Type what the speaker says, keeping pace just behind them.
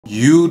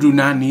You do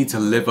not need to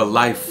live a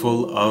life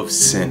full of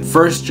sin.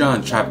 1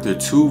 John chapter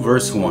 2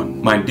 verse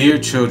 1. My dear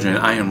children,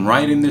 I am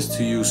writing this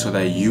to you so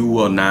that you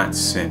will not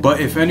sin.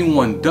 But if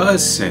anyone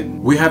does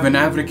sin, we have an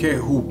advocate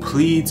who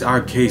pleads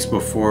our case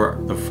before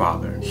the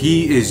Father.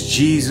 He is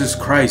Jesus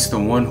Christ, the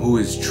one who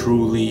is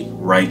truly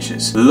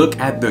righteous. Look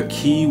at the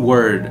key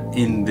word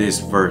in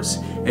this verse.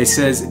 It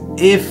says,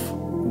 if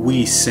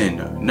we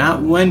sin,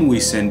 not when we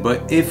sin,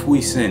 but if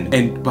we sin.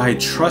 And by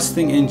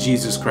trusting in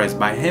Jesus Christ,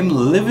 by him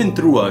living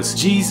through us,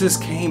 Jesus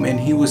came and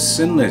he was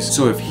sinless.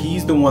 So if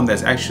he's the one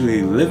that's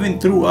actually living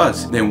through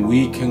us, then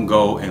we can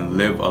go and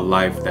live a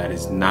life that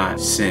is not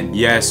sin.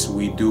 Yes,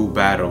 we do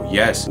battle.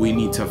 Yes, we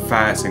need to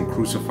fast and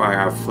crucify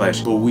our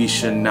flesh, but we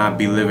should not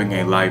be living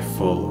a life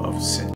full of sin.